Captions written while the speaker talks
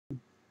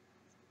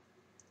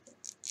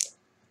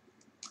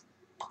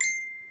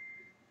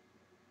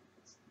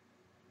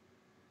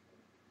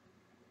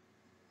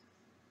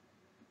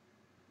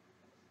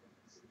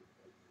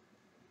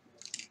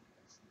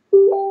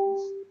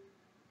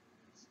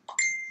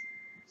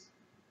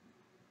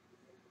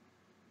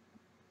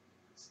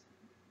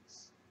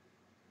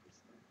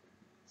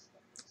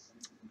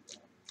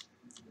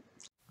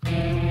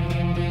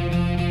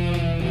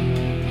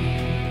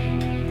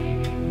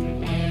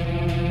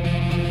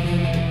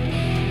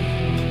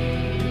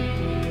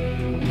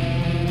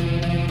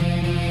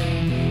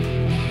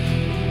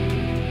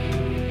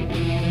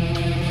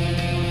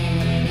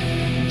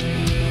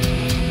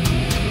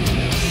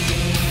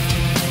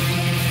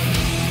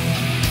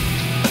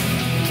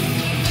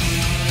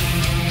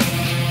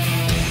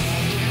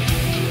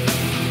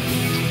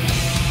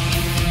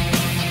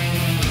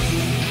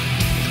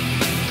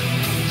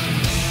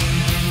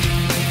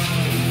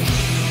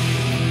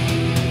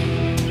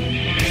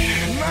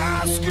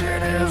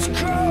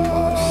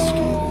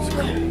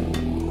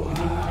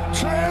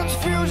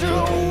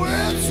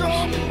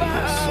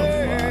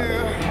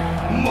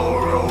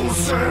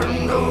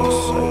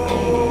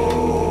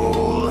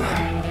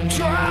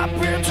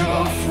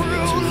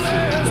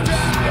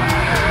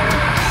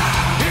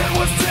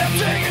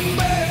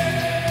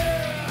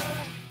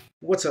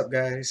What's up,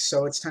 guys?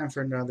 So it's time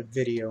for another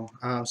video.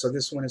 So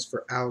this one is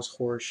for Al's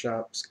Horror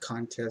Shop's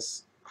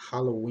contest,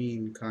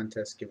 Halloween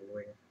contest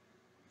giveaway.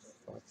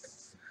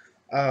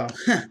 Fuck.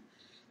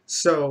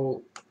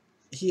 So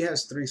he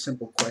has three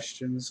simple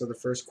questions. So the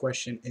first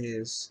question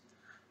is,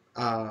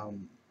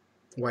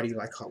 why do you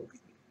like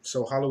Halloween?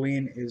 So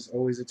Halloween is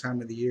always a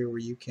time of the year where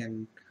you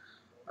can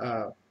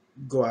uh,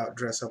 go out,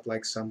 dress up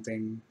like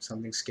something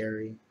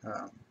scary.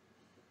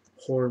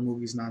 Horror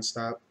movies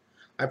nonstop.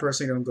 I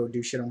personally don't go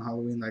do shit on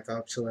Halloween. Like,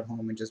 I'll chill at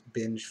home and just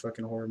binge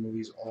fucking horror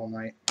movies all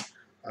night.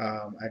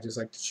 I just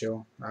like to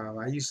chill.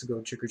 I used to go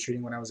trick or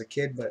treating when I was a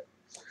kid, but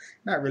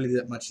not really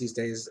that much these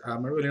days. I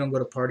really don't go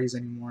to parties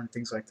anymore and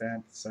things like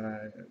that. So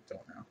I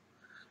don't know.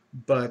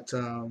 But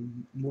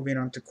moving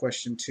on to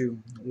question two,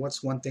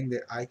 what's one thing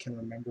that I can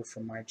remember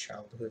from my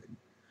childhood?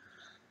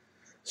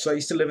 So I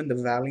used to live in the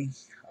valley.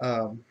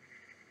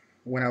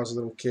 When I was a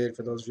little kid,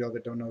 for those of y'all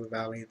that don't know the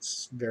valley,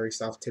 it's very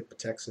south tip of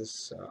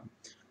Texas.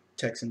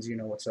 Texans, you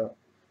know what's up.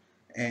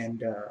 And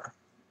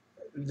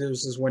there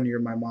was this one year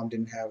my mom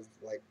didn't have,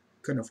 like,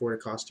 couldn't afford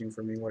a costume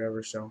for me,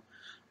 whatever. So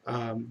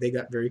they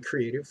got very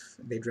creative.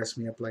 They dressed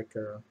me up like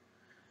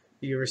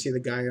you ever see the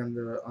guy on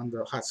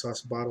the hot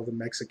sauce bottle, the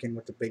Mexican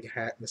with the big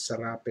hat, the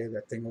sarape,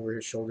 that thing over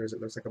his shoulders, it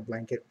looks like a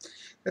blanket.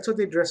 That's what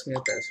they dressed me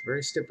up as.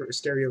 Very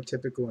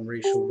stereotypical and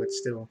racial, but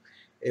still,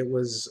 it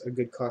was a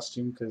good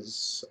costume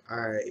because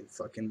I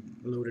fucking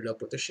loaded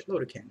up with a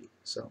shitload of candy.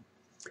 So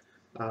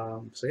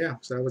yeah,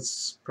 so that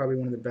was probably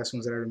one of the best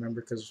ones that I remember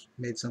because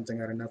made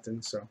something out of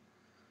nothing. So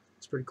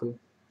it's pretty cool.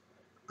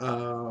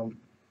 I'm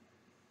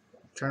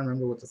trying to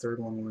remember what the third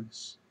one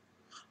was.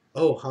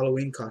 Oh,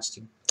 Halloween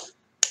costume.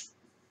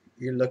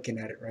 You're looking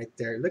at it right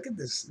there. Look at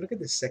this. Look at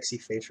this sexy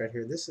face right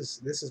here. This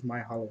is my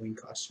Halloween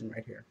costume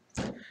right here.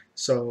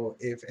 So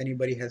if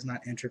anybody has not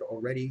entered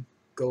already,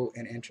 go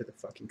and enter the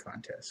fucking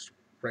contest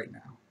right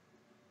now.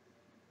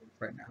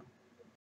 Right now.